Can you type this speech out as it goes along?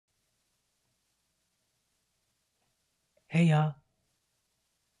Hey y'all,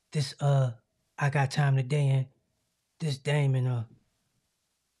 this I got time today and this Damon I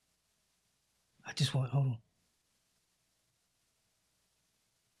just want hold on.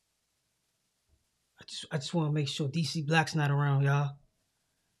 I just want to make sure DC Black's not around, y'all.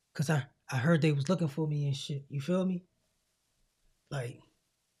 Cause I heard they was looking for me and shit. You feel me? Like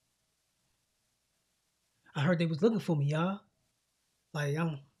I heard they was looking for me, y'all. Like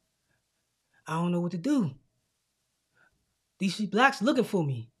I don't know what to do. DC Black's looking for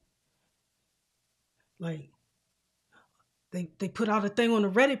me. Like they put out a thing on the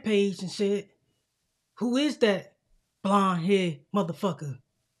Reddit page and said, "Who is that blonde haired motherfucker?"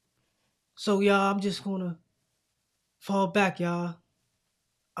 So y'all, I'm just gonna fall back, y'all.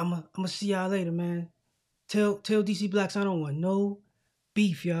 I'ma see y'all later, man. Tell DC Blacks I don't want no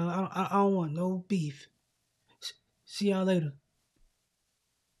beef, y'all. I don't want no beef. See y'all later.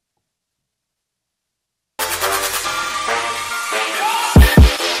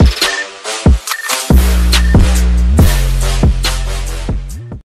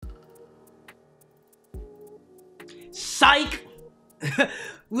 Psych!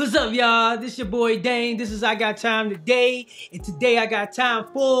 What's up, y'all? This your boy Dane. This is I Got Time Today. And today I got time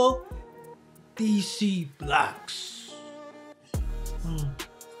for DC Blacks.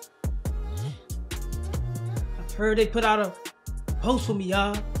 I've heard they put out a post for me,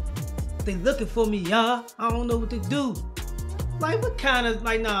 y'all. They looking for me, y'all. I don't know what to do. Like, what kind of,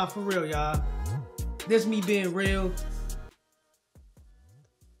 like, nah, for real, y'all. This me being real.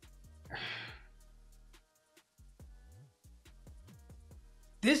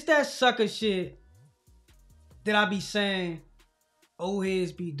 This that sucker shit that I be saying old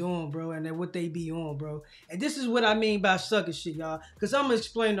heads be doing, bro, and then what they be on, bro. And this is what I mean by sucker shit, y'all. Because I'm going to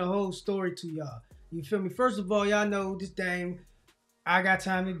explain the whole story to y'all. You feel me? First of all, y'all know this thing. I Got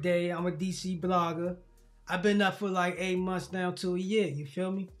Time Today. I'm a DC blogger. I've been up for like 8 months now to a year. You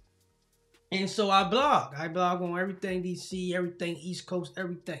feel me? And so I blog. I blog on everything DC, everything East Coast,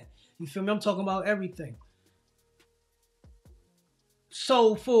 everything. You feel me? I'm talking about everything.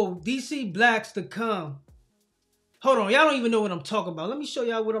 So for DC Blacks to come, hold on, y'all don't even know what I'm talking about. Let me show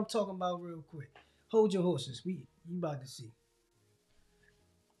y'all what I'm talking about real quick. Hold your horses. You about to see.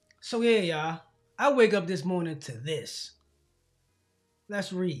 So yeah, y'all. I wake up this morning to this.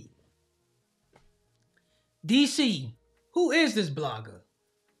 Let's read. DC, who is this blogger?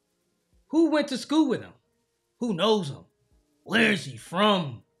 Who went to school with him? Who knows him? Where is he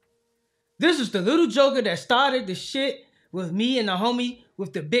from? This is the little joker that started the shit with me and the homie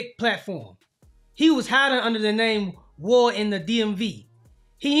with the big platform. He was hiding under the name War in the DMV.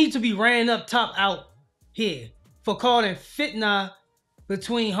 He needs to be ran up top out here for calling fitna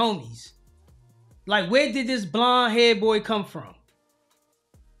between homies. Like, where did this blonde haired boy come from?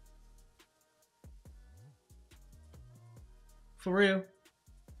 For real?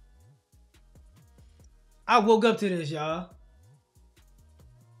 I woke up to this, y'all.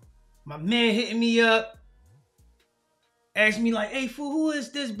 My man hitting me up. Asked me like, hey, fool, who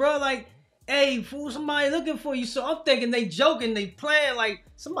is this, bro? Like, hey, fool, somebody looking for you. So I'm thinking they joking, they playing like,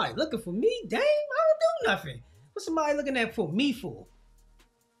 somebody looking for me? Damn, I don't do nothing. What's somebody looking at for me for?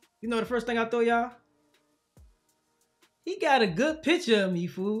 You know the first thing I thought, y'all? He got a good picture of me,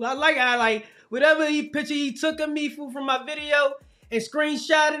 fool. I like whatever picture he took of me, fool, from my video and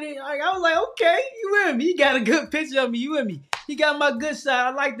screenshotted it. Like, I was like, okay, you with me. He got a good picture of me, you with me. He got my good side. I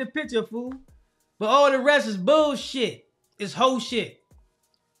like the picture, fool. But all the rest is bullshit. It's whole shit.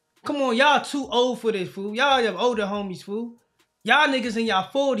 Come on, y'all too old for this, fool. Y'all have older homies, fool. Y'all niggas in y'all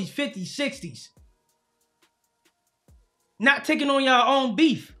 40s, 50s, 60s. Not taking on y'all own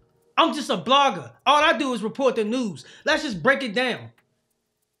beef. I'm just a blogger. All I do is report the news. Let's just break it down.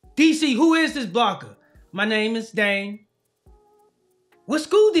 DC, who is this blogger? My name is Dane. What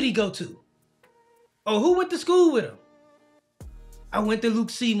school did he go to? Oh, who went to school with him? I went to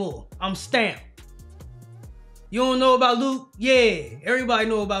Luke Seymour. I'm stamped. You don't know about Luke? Yeah, everybody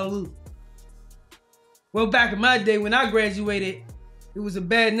know about Luke. Well, back in my day when I graduated, it was a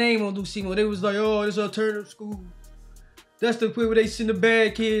bad name on Luke Seymour. They was like, oh, this alternative school. That's the place where they send the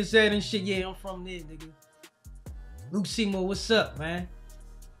bad kids at and shit. Yeah, I'm from there, nigga. Luke Seymour, what's up, man?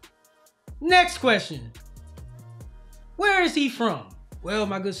 Next question. Where is he from? Well,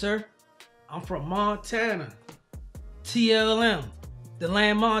 my good sir, I'm from Montana. TLM, the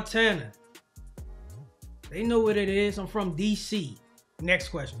land Montana. They know what it is. I'm from DC. Next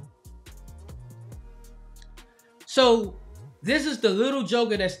question. So, this is the little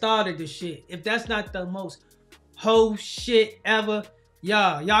joker that started this shit. If that's not the most whole shit ever,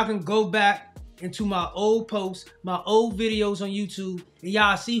 y'all can go back into my old posts, my old videos on YouTube, and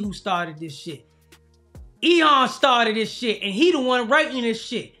y'all see who started this shit. Eon started this shit, and he the one writing this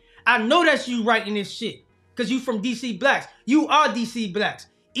shit. I know that's you writing this shit, cause you from DC Blacks. You are DC Blacks.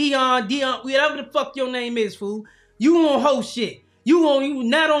 Eon, Dion, whatever the fuck your name is, fool. You on hoe shit. You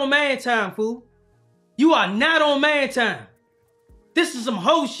not on man time, fool. You are not on man time. This is some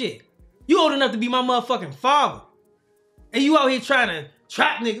hoe shit. You old enough to be my motherfucking father. And you out here trying to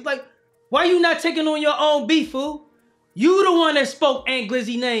trap niggas. Like, why you not taking on your own beef, fool? You the one that spoke Ant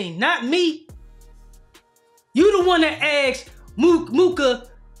Glizzy name, not me. You the one that asked Mooka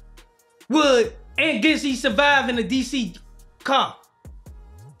would Ant Glizzy survive in a DC car.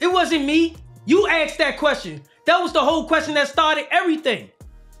 It wasn't me. You asked that question. That was the whole question that started everything.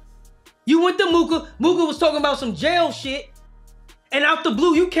 You went to Mooka. Mooka was talking about some jail shit. And out the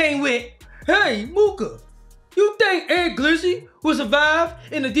blue, you came with, hey, Mooka, you think Ant Glizzy will survive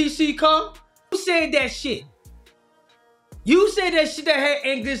in a DC car? You said that shit. You said that shit that had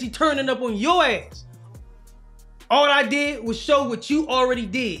Ant Glizzy turning up on your ass. All I did was show what you already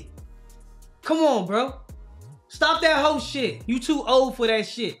did. Come on, bro. Stop that hoe shit. You too old for that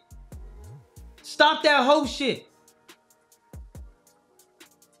shit. Stop that hoe shit.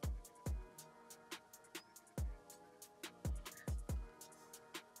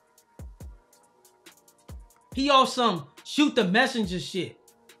 He on some shoot the messenger shit.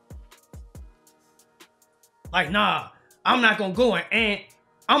 Like, nah, I'm not gonna go at Ant.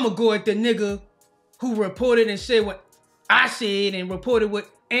 I'm gonna go at the nigga who reported and said what I said and reported what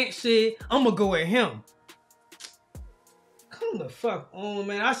Ant said. I'm gonna go at him. Come the fuck on,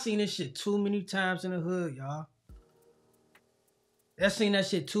 man. I seen this shit too many times in the hood, y'all. I seen that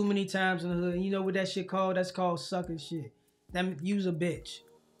shit too many times in the hood. And you know what that shit called? That's called sucking shit. That use a bitch.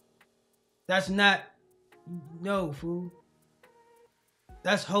 That's not, no, fool.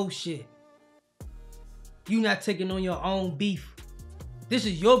 That's hoe shit. You not taking on your own beef. This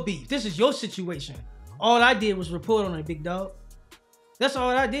is your beef. This is your situation. All I did was report on it, big dog. That's all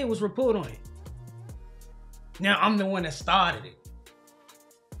I did was report on it. Now I'm the one that started it.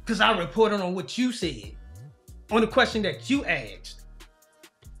 Cause I reported on what you said. On the question that you asked.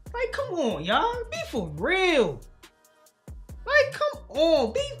 Like, come on, y'all. Be for real. Like, come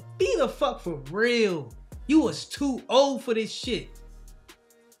on. Be the fuck for real. You was too old for this shit.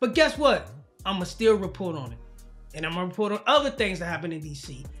 But guess what? I'ma still report on it. And I'm gonna report on other things that happen in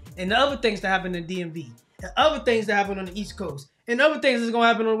DC. And the other things that happen in DMV. And other things that happen on the East Coast. And other things that's gonna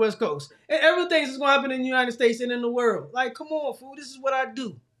happen on the West Coast. And everything that's gonna happen in the United States and in the world. Like, come on, fool. This is what I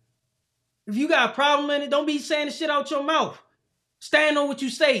do. If you got a problem in it, don't be saying the shit out your mouth. Stand on what you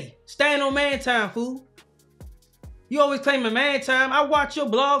say. Stand on man time, fool. You always claiming man time. I watch your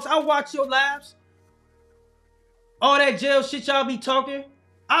blogs. I watch your lives. All that jail shit y'all be talking.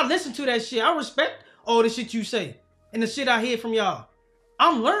 I listen to that shit. I respect all the shit you say. And the shit I hear from y'all.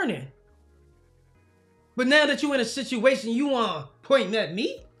 I'm learning. But now that you in a situation you pointing at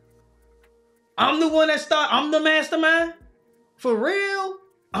me? I'm the one that I'm the mastermind? For real?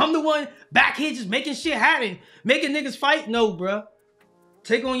 I'm the one back here just making shit happen. Making niggas fight? No, bruh.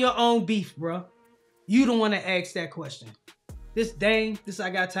 Take on your own beef, bruh. You the one that asked that question. This I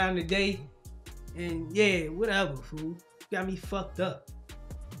got time today. And yeah, whatever, fool. Got me fucked up.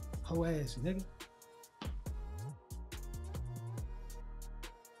 Hoe ass, nigga.